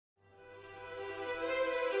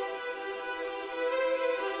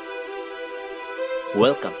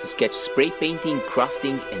Welcome to Skech spray painting,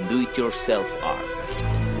 crafting and do-it-yourself art.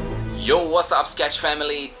 Yo, what's up Skech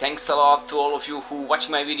family? Thanks a lot to all of you who watch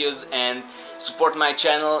my videos and support my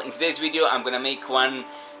channel. In today's video I'm gonna make one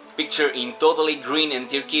picture in totally green and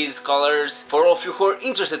turquoise colors. For all of you who are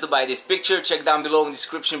interested to buy this picture, check down below in the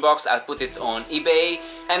description box, I'll put it on eBay.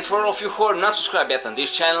 And for all of you who are not subscribed yet on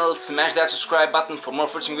this channel, smash that subscribe button for more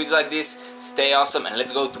future videos like this. Stay awesome and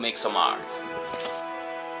let's go to make some art.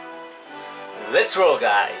 Let's roll,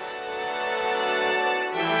 guys!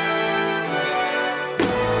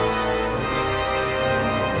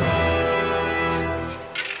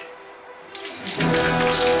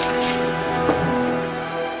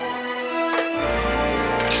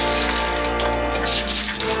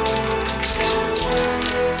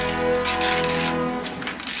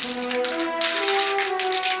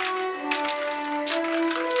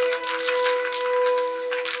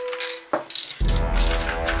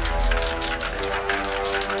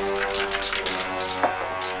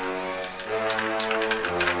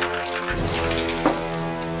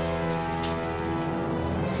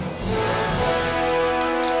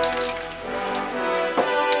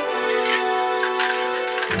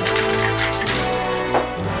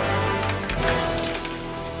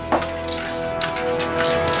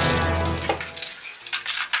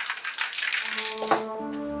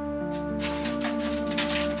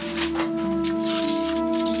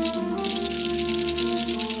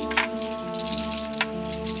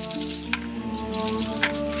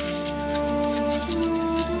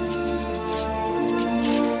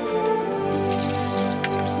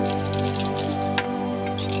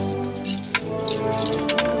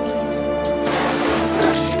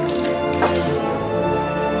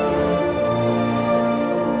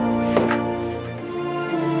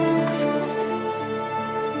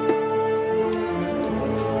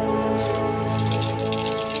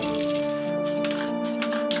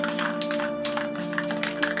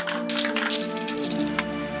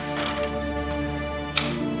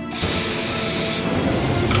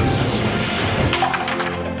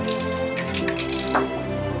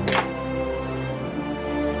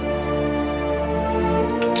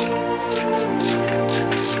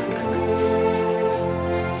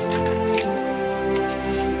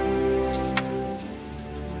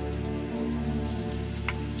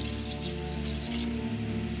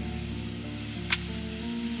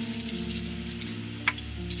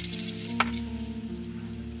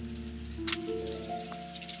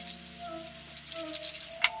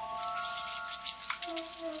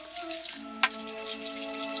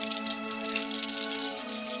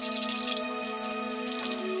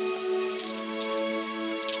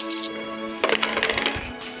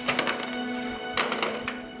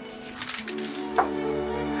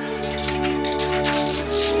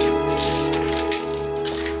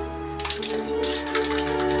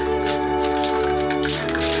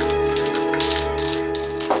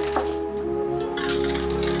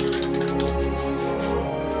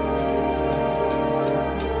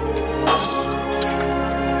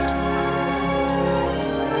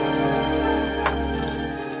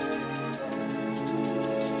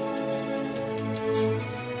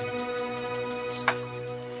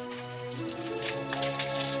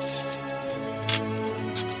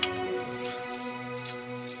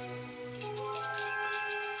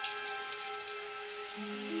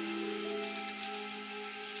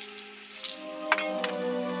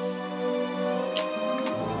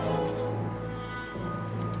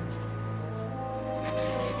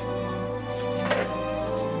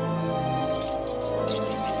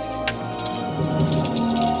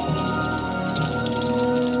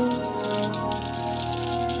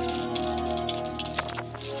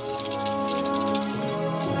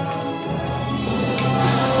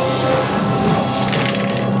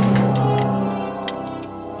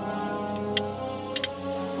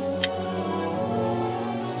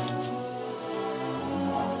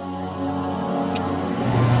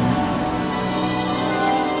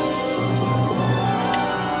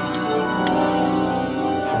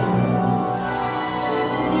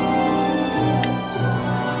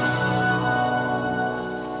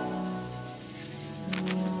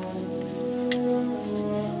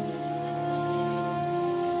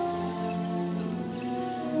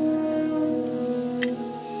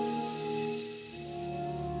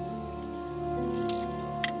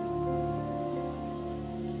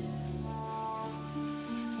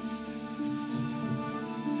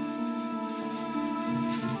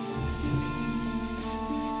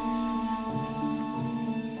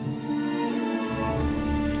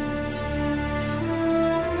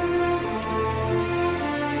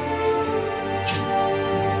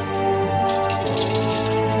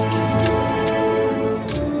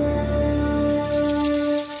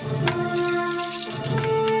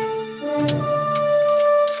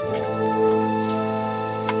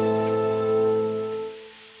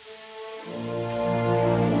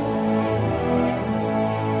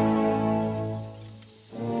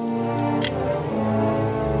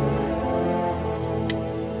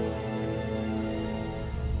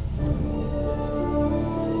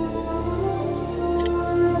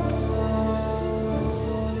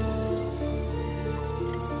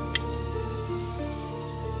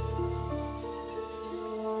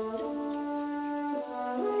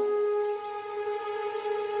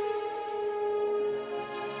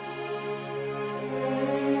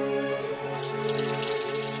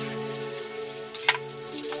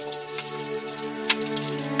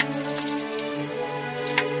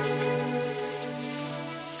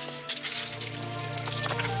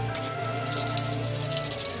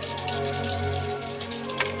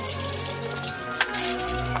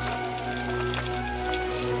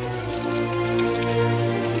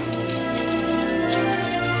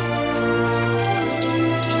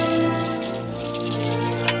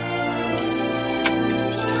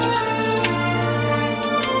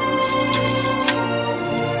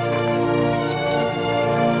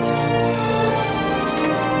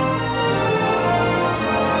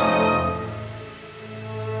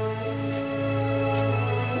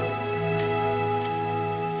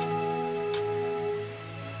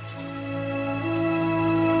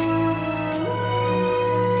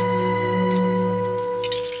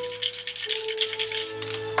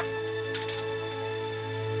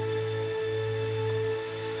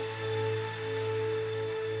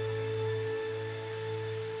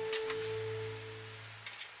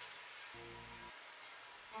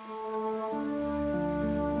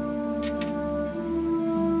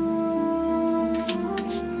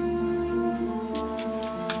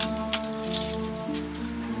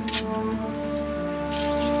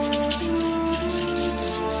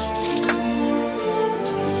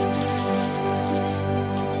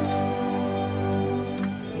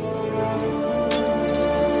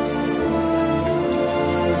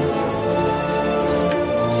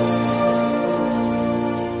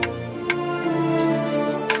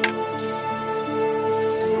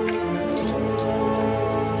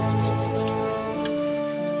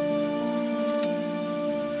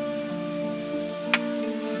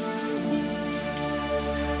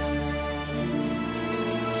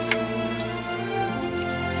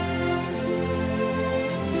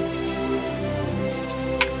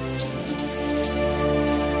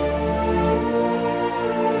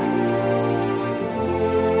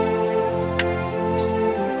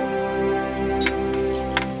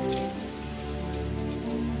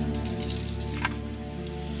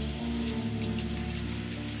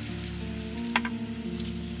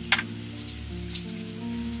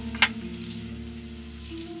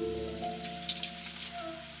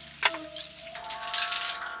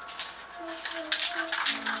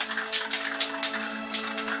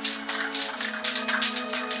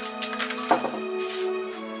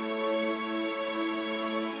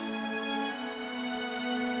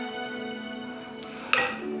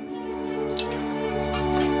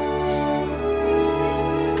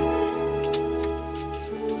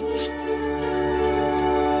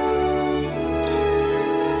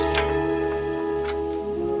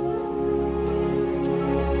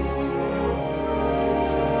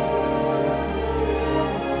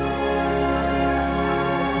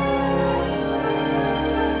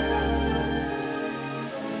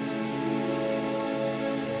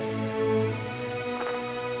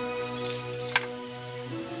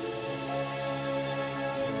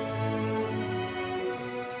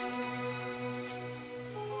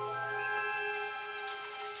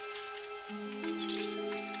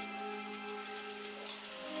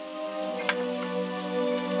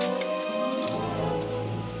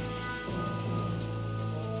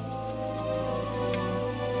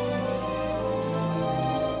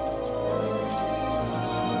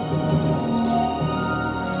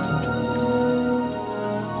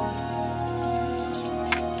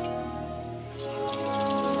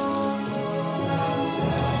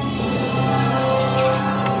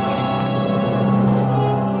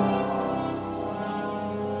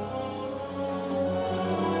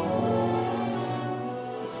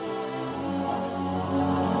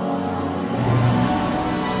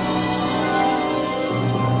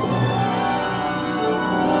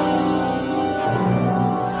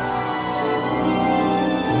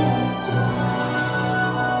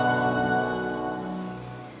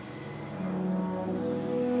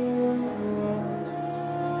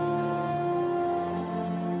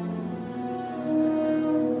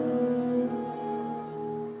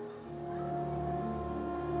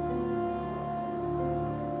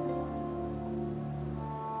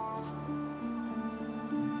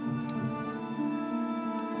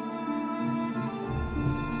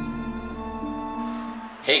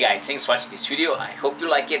 Hey guys, thanks for watching this video. I hope you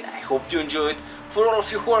like it, I hope you enjoy it. For all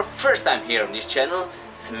of you who are first time here on this channel,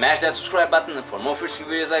 smash that subscribe button for more future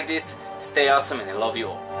videos like this. Stay awesome and I love you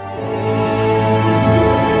all.